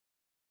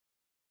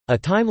A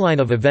timeline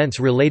of events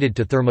related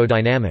to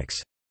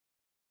thermodynamics.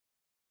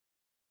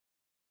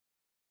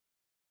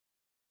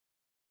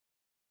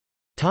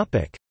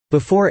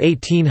 Before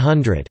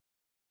 1800.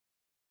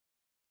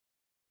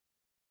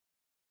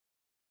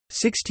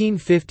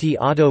 1650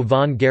 Otto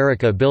von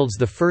Guericke builds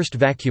the first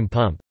vacuum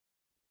pump.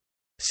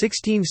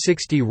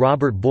 1660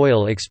 Robert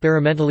Boyle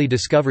experimentally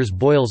discovers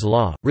Boyle's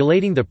law,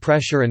 relating the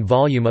pressure and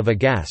volume of a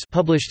gas,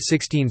 published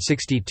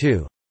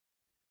 1662.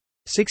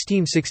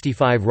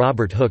 1665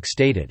 Robert Hooke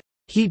stated,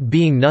 "Heat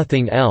being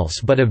nothing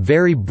else but a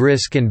very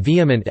brisk and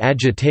vehement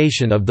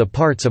agitation of the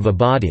parts of a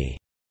body."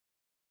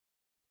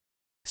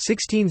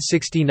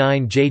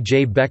 1669 J.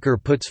 J. Becher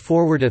puts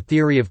forward a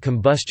theory of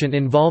combustion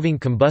involving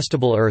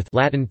combustible earth,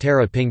 Latin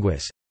terra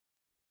pinguis.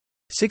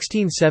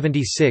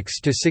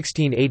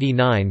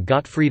 1676–1689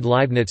 Gottfried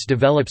Leibniz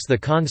develops the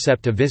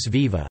concept of vis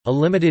viva, a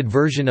limited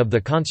version of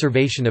the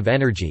conservation of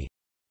energy.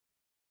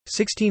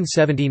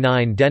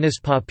 1679 Denis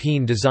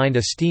Papin designed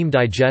a steam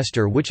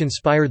digester which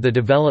inspired the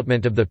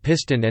development of the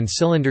piston and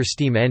cylinder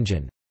steam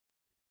engine.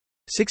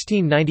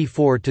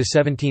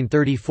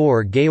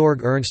 1694–1734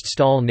 Georg Ernst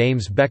Stahl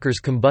names Becker's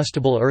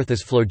combustible earth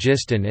as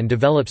phlogiston and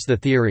develops the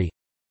theory.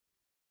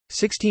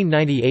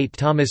 1698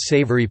 Thomas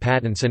Savery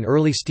patents an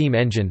early steam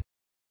engine.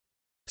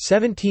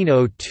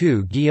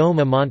 1702 Guillaume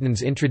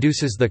Amontons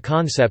introduces the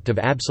concept of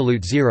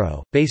absolute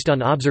zero, based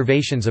on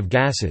observations of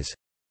gases.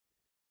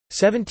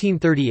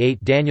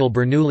 1738 Daniel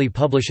Bernoulli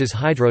publishes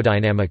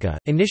Hydrodynamica,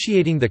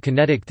 initiating the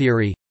kinetic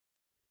theory.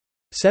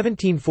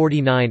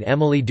 1749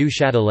 Émilie du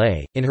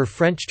Châtelet, in her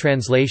French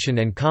translation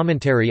and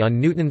commentary on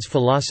Newton's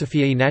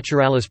Philosophiae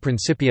Naturalis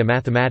Principia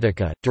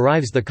Mathematica,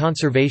 derives the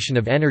conservation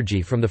of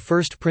energy from the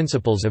first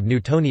principles of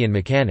Newtonian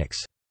mechanics.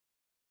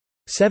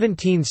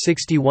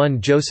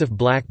 1761 Joseph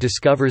Black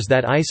discovers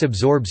that ice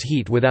absorbs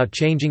heat without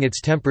changing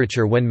its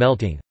temperature when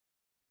melting.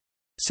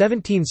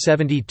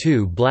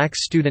 1772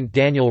 Black's student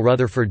Daniel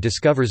Rutherford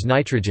discovers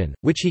nitrogen,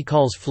 which he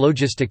calls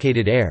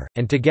phlogisticated air,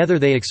 and together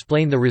they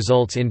explain the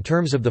results in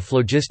terms of the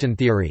phlogiston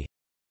theory.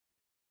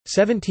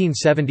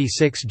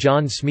 1776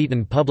 John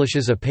Smeaton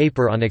publishes a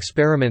paper on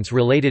experiments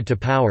related to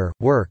power,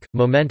 work,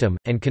 momentum,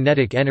 and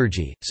kinetic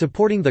energy,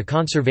 supporting the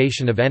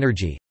conservation of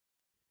energy.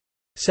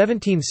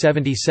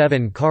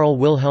 1777 Carl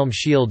Wilhelm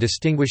Scheele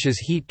distinguishes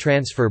heat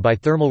transfer by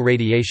thermal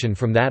radiation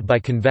from that by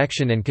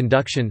convection and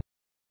conduction.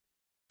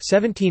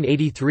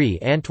 1783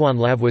 Antoine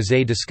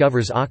Lavoisier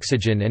discovers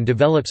oxygen and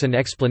develops an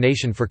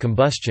explanation for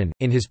combustion.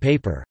 In his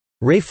paper,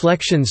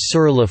 Réflexions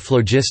sur la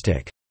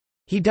phlogistique,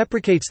 he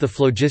deprecates the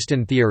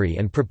phlogiston theory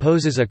and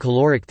proposes a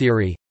caloric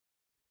theory.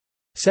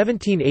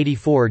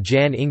 1784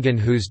 Jan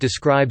Ingenhousz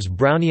describes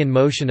Brownian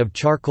motion of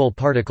charcoal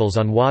particles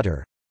on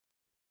water.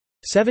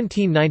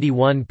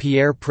 1791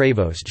 Pierre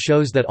Prévost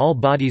shows that all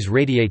bodies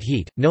radiate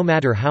heat, no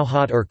matter how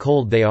hot or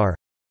cold they are.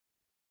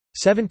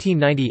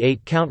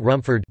 1798 Count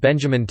Rumford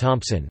Benjamin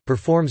Thompson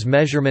performs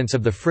measurements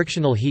of the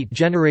frictional heat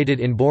generated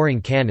in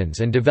boring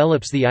cannons and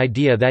develops the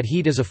idea that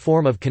heat is a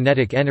form of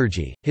kinetic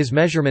energy. His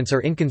measurements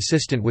are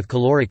inconsistent with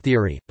caloric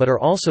theory, but are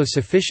also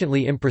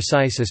sufficiently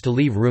imprecise as to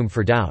leave room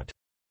for doubt.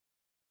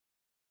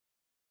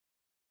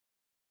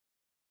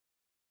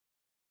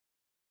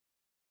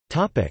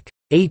 Topic: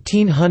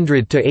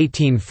 1800 to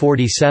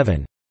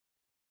 1847.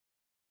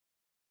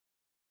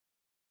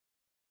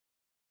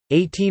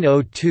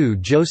 1802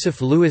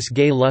 Joseph Louis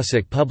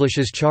Gay-Lussac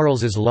publishes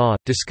Charles's Law,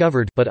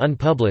 discovered but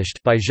unpublished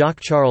by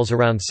Jacques-Charles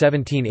around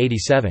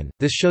 1787.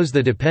 This shows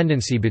the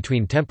dependency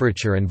between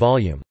temperature and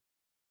volume.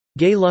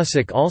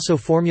 Gay-Lussac also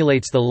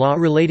formulates the law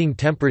relating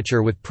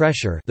temperature with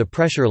pressure, the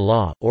pressure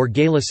law, or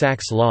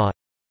Gay-Lussac's law.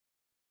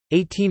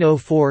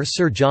 1804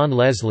 Sir John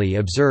Leslie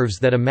observes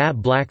that a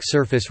matte black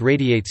surface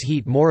radiates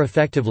heat more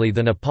effectively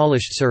than a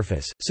polished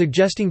surface,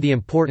 suggesting the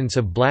importance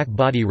of black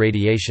body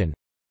radiation.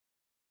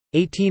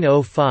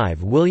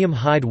 1805 William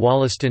Hyde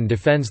Wollaston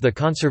defends the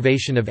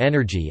conservation of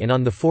energy in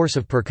On the Force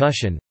of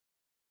Percussion.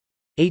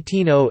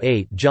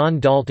 1808 John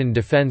Dalton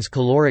defends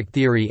caloric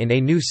theory in A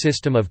New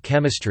System of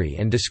Chemistry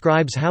and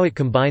describes how it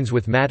combines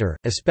with matter,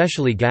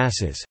 especially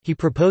gases. He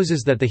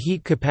proposes that the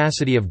heat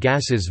capacity of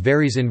gases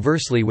varies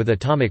inversely with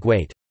atomic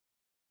weight.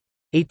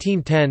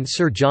 1810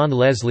 Sir John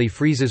Leslie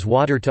freezes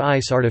water to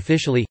ice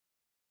artificially.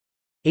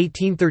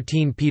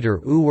 1813 Peter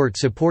Ewart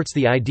supports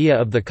the idea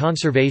of the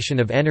conservation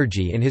of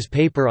energy in his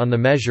paper on the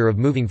measure of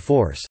moving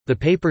force. The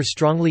paper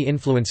strongly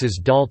influences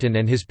Dalton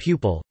and his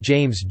pupil,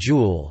 James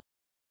Joule.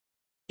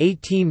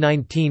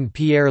 1819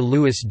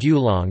 Pierre-Louis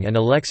Dulong and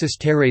Alexis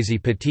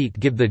Thérèse Petit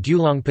give the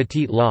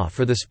Dulong-Petit law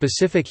for the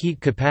specific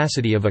heat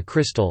capacity of a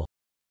crystal.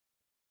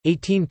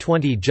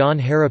 1820 John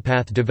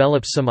Herapath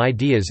develops some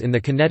ideas in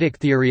the kinetic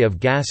theory of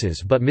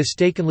gases but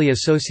mistakenly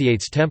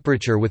associates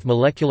temperature with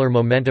molecular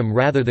momentum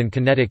rather than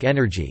kinetic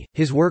energy.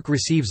 His work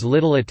receives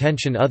little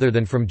attention other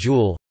than from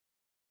Joule.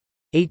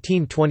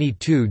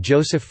 1822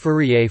 Joseph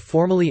Fourier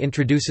formally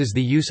introduces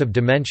the use of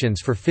dimensions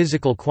for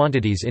physical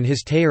quantities in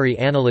his Théorie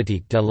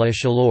analytique de la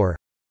chaleur.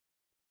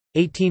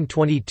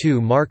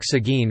 1822 Marc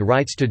Seguin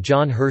writes to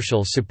John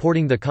Herschel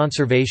supporting the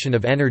conservation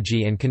of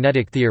energy and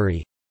kinetic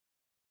theory.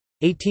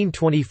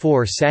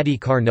 1824 Sadi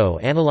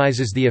Carnot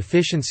analyzes the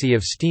efficiency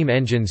of steam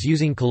engines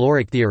using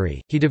caloric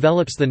theory. He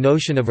develops the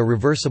notion of a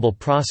reversible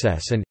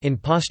process and, in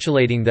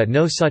postulating that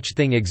no such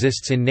thing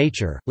exists in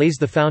nature, lays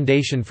the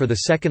foundation for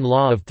the second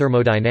law of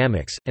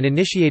thermodynamics, and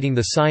initiating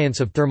the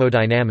science of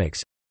thermodynamics.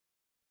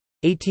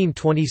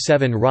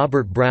 1827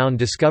 Robert Brown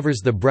discovers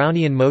the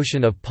Brownian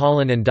motion of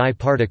pollen and dye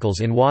particles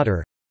in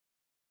water.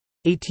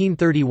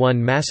 1831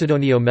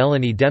 Macedonio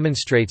Melloni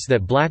demonstrates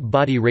that black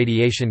body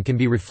radiation can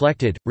be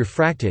reflected,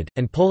 refracted,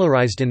 and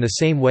polarized in the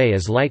same way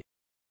as light.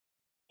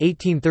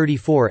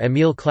 1834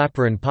 Émile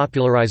Clapeyron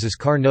popularizes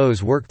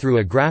Carnot's work through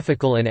a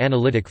graphical and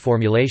analytic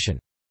formulation.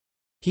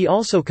 He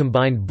also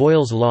combined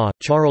Boyle's law,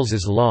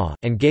 Charles's law,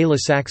 and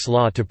Gay-Lussac's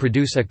law to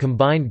produce a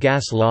combined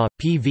gas law,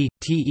 PV,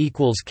 T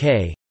equals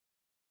K.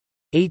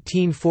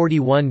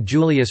 1841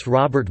 Julius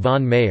Robert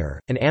von Mayer,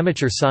 an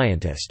amateur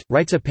scientist,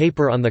 writes a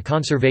paper on the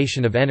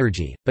conservation of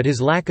energy, but his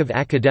lack of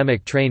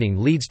academic training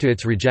leads to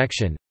its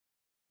rejection.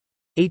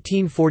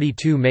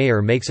 1842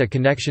 Mayer makes a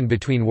connection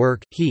between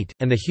work, heat,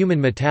 and the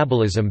human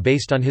metabolism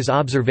based on his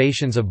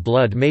observations of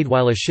blood made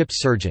while a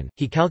ship's surgeon.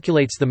 He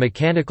calculates the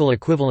mechanical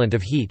equivalent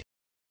of heat.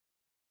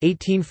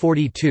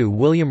 1842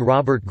 William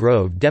Robert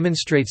Grove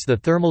demonstrates the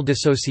thermal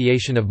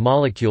dissociation of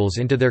molecules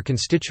into their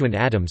constituent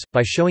atoms,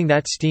 by showing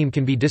that steam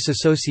can be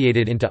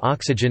dissociated into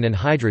oxygen and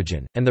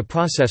hydrogen, and the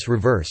process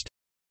reversed.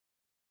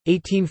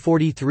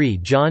 1843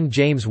 John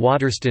James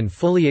Waterston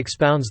fully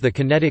expounds the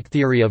kinetic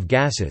theory of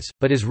gases,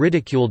 but is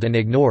ridiculed and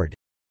ignored.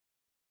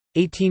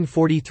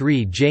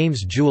 1843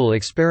 James Joule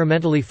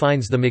experimentally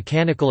finds the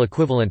mechanical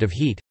equivalent of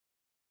heat.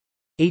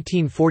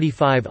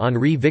 1845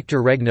 Henri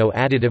Victor Regnault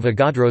added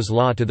Avogadro's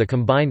law to the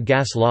combined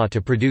gas law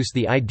to produce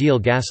the ideal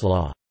gas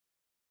law.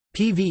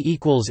 PV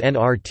equals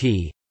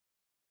nRT.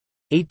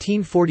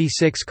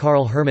 1846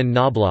 Carl Hermann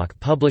Knobloch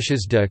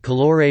publishes De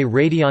Calore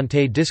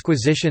Radiante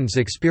Disquisitiones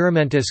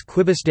Experimentis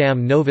Quibusdam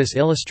Novus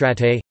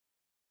Illustratae.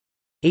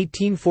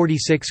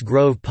 1846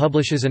 Grove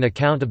publishes an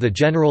account of the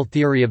general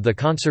theory of the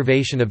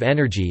conservation of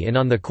energy and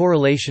on the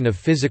correlation of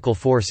physical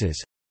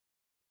forces.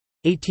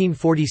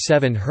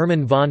 1847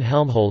 Hermann von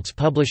Helmholtz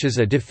publishes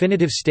a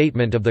definitive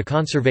statement of the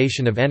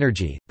conservation of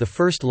energy, the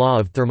first law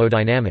of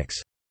thermodynamics.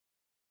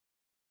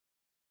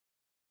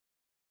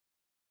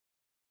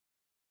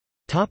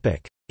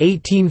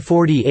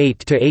 1848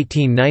 to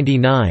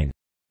 1899.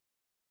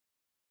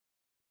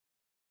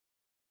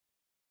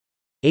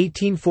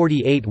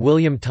 1848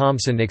 William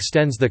Thomson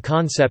extends the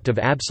concept of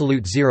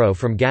absolute zero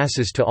from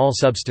gases to all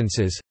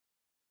substances.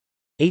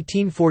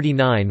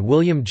 1849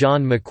 William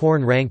John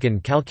McCorn Rankine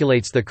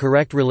calculates the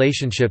correct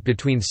relationship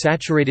between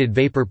saturated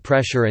vapor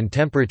pressure and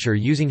temperature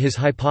using his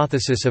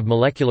hypothesis of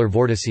molecular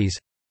vortices.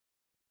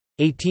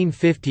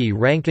 1850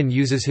 Rankine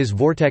uses his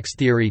vortex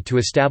theory to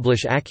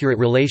establish accurate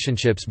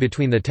relationships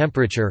between the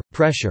temperature,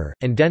 pressure,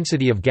 and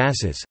density of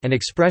gases, and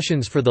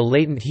expressions for the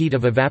latent heat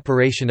of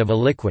evaporation of a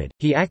liquid.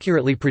 He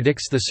accurately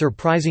predicts the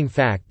surprising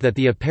fact that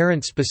the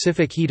apparent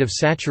specific heat of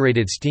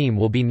saturated steam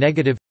will be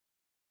negative.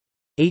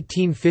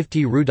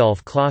 1850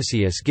 Rudolf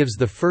Clausius gives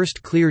the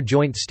first clear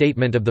joint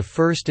statement of the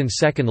first and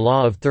second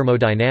law of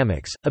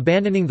thermodynamics,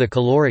 abandoning the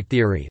caloric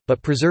theory,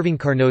 but preserving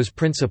Carnot's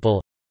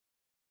principle.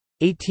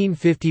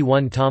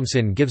 1851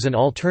 Thomson gives an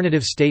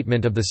alternative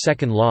statement of the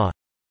second law.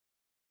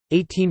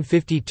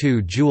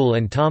 1852 Joule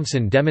and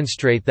Thomson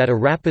demonstrate that a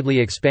rapidly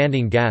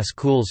expanding gas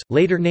cools,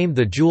 later named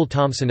the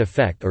Joule-Thomson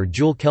effect or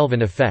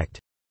Joule-Kelvin effect.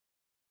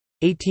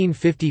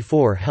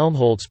 1854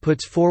 Helmholtz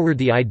puts forward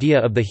the idea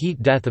of the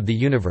heat death of the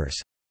universe.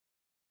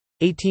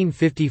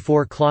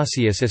 1854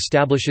 Clausius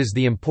establishes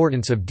the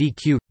importance of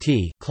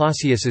dq/t,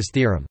 Clausius's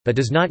theorem, but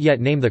does not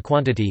yet name the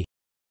quantity.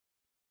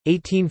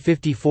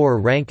 1854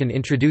 Rankine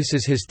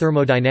introduces his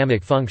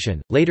thermodynamic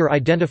function, later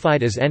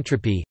identified as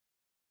entropy.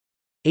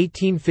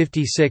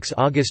 1856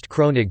 August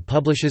Kronig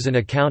publishes an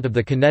account of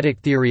the kinetic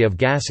theory of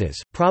gases,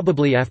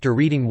 probably after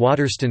reading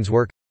Waterston's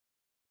work.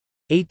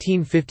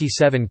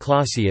 1857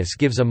 Clausius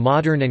gives a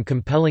modern and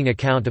compelling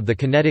account of the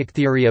kinetic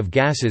theory of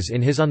gases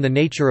in his On the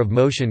Nature of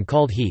Motion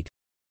called Heat.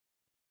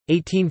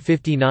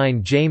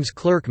 1859 James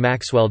Clerk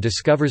Maxwell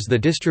discovers the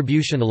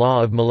distribution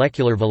law of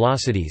molecular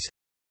velocities.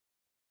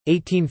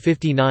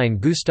 1859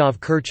 Gustav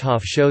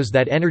Kirchhoff shows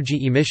that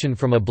energy emission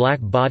from a black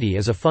body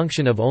is a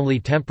function of only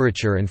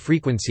temperature and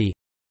frequency.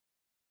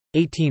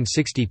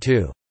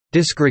 1862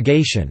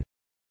 disgregation,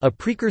 a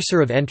precursor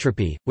of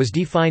entropy, was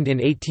defined in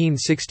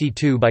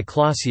 1862 by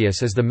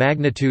Clausius as the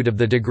magnitude of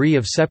the degree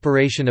of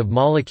separation of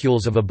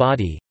molecules of a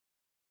body.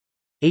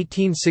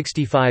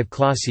 1865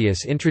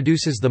 Clausius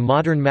introduces the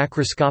modern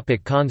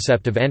macroscopic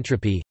concept of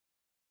entropy.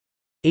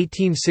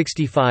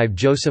 1865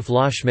 Joseph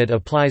Loschmidt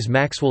applies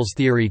Maxwell's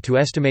theory to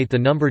estimate the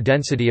number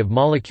density of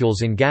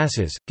molecules in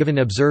gases, given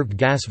observed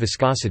gas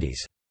viscosities.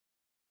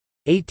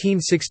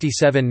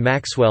 1867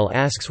 Maxwell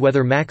asks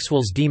whether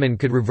Maxwell's demon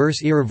could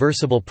reverse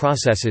irreversible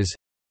processes.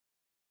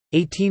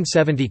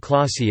 1870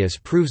 Clausius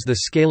proves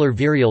the scalar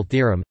virial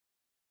theorem.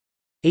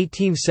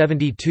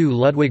 1872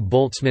 Ludwig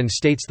Boltzmann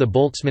states the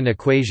Boltzmann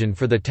equation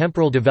for the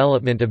temporal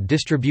development of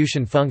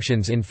distribution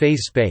functions in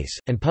phase space,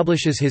 and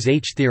publishes his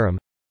H-theorem.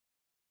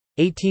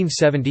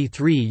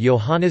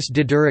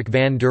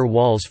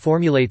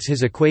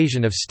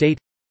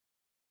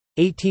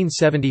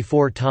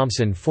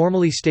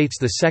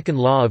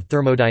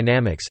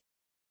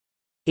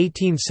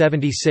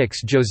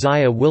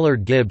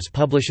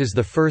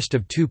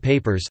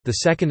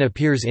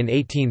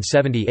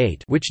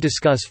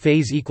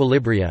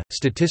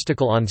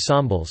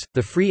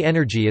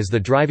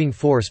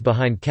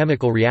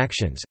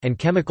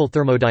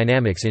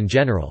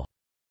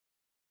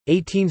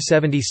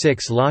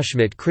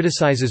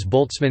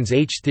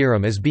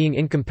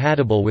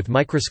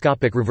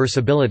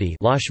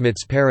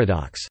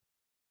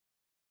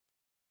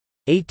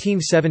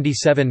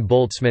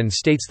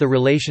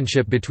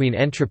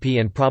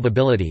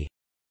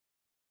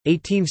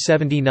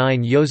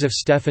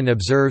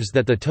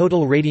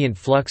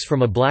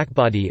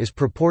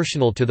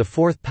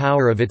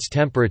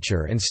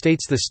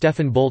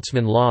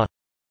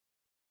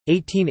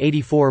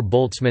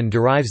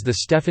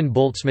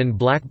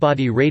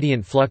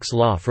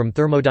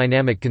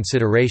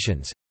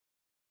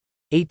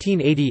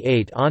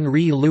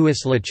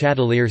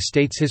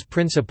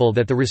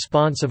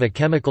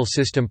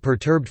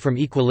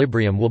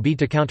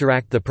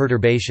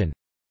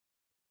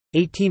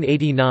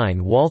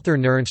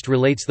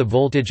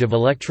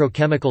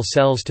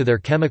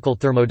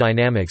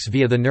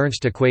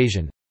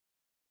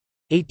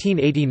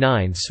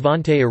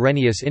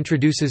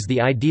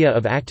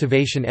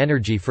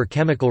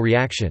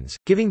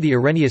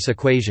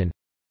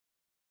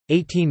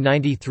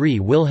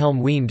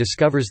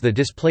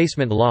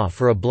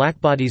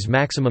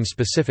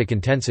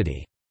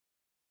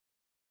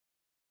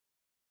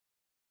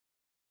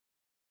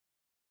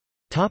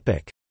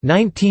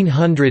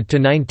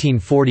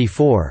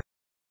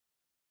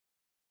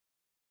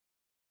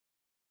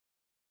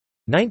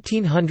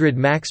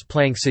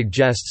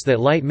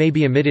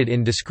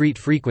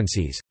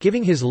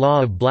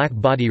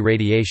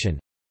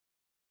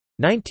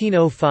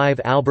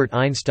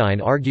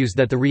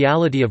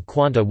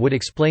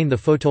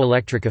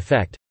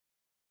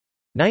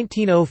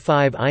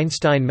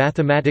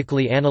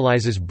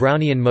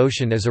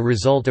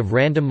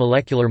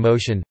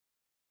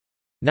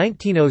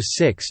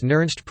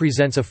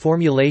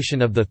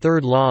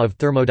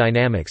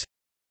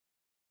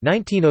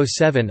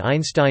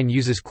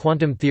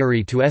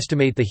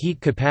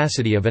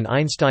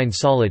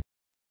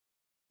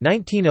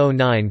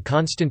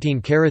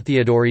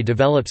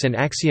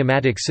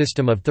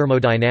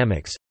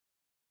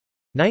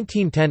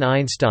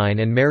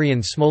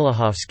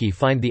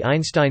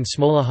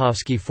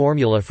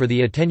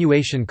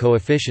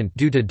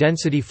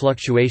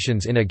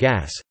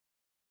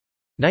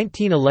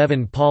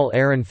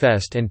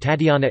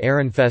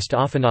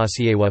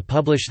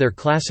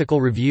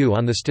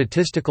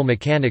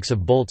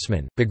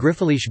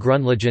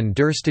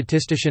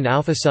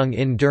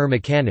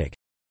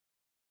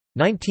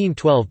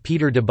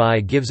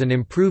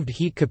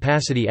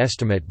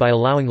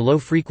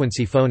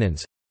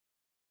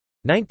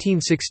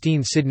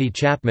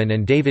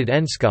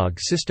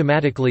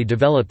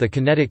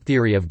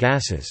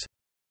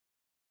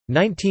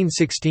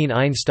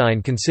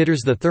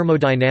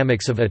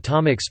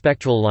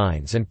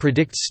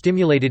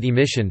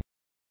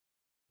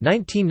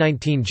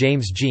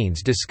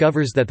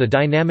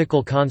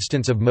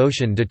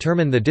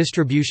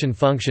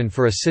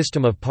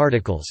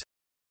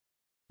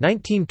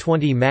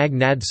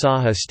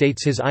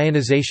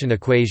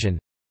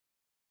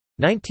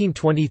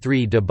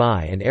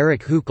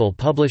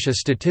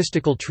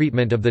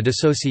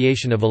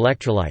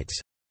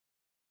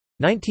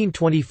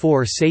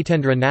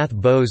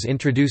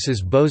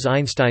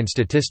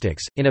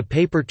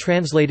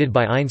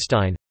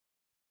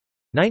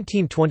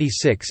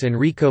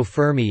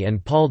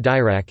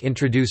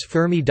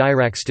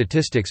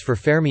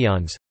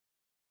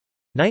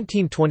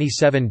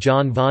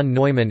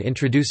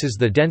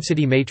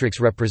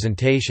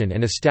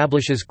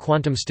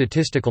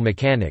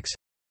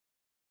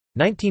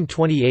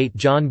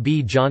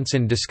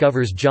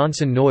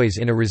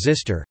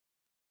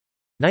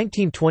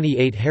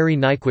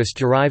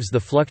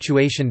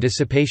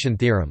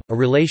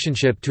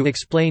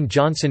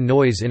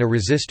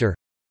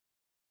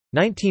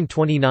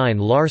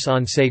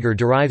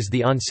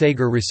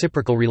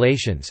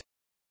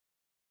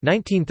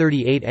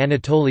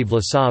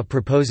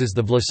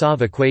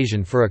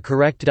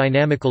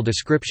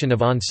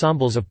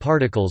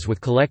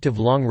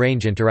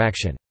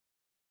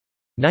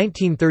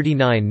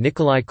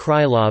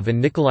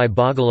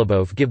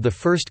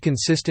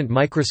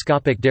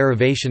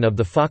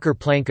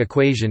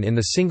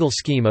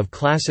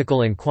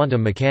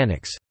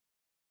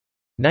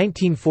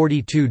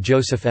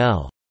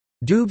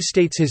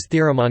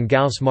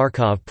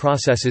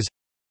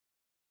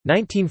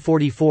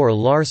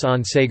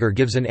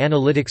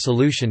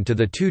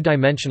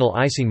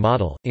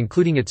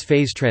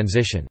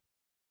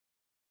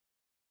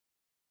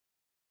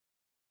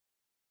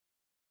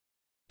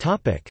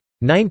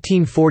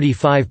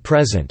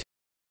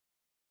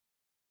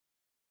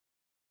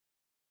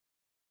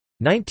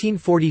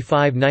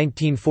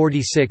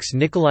 1945–1946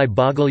 Nikolai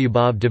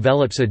Bogolyubov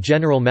develops a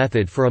general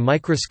method for a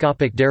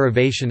microscopic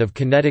derivation of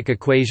kinetic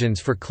equations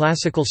for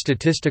classical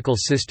statistical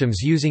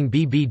systems using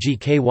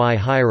BBGKY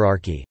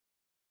hierarchy.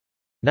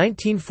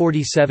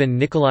 1947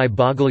 Nikolai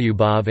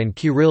Bogolyubov and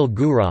Kirill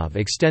Gurov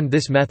extend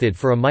this method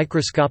for a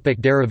microscopic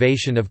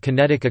derivation of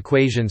kinetic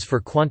equations for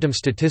quantum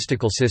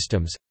statistical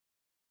systems.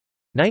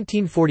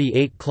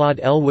 1948 Claude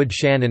Elwood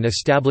Shannon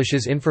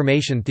establishes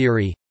information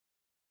theory.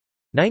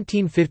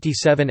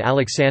 1957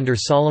 Alexander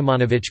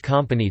Solomonovich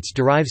Komponents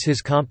derives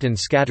his Compton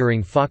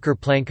scattering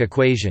Fokker-Planck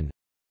equation.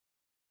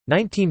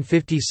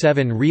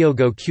 1957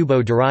 Ryogo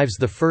Kubo derives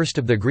the first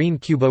of the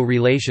Green-Kubo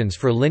relations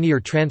for linear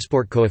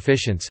transport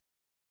coefficients.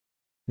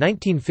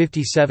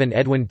 1957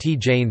 Edwin T.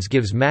 Jaynes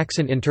gives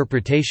Maxent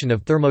interpretation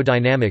of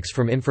thermodynamics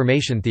from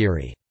information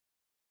theory.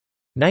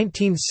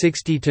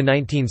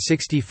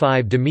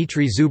 1960–1965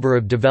 Dmitry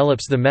Zuborev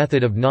develops the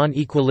method of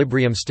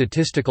non-equilibrium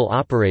statistical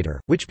operator,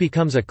 which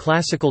becomes a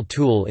classical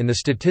tool in the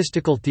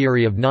statistical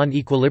theory of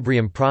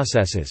non-equilibrium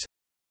processes.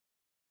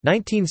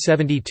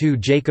 1972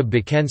 Jacob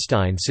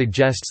Bekenstein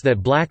suggests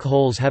that black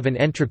holes have an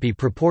entropy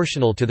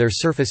proportional to their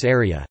surface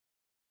area.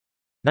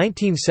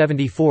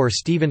 1974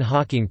 Stephen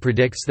Hawking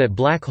predicts that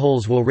black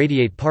holes will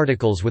radiate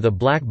particles with a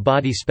black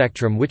body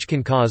spectrum which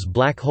can cause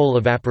black hole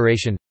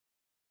evaporation.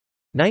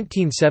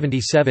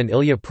 1977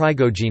 Ilya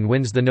Prigogine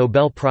wins the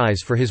Nobel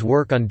Prize for his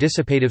work on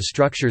dissipative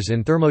structures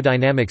in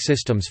thermodynamic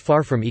systems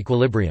far from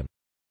equilibrium.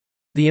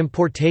 The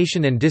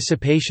importation and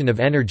dissipation of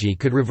energy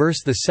could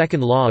reverse the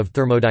second law of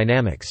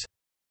thermodynamics.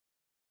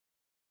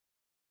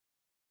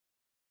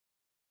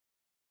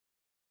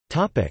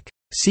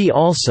 See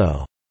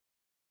also: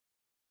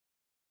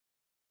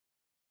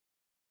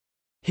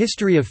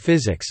 History of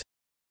physics,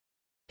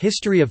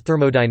 History of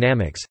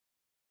thermodynamics,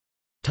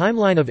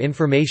 Timeline of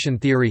information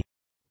theory,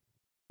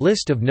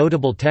 List of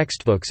notable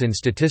textbooks in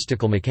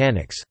statistical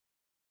mechanics.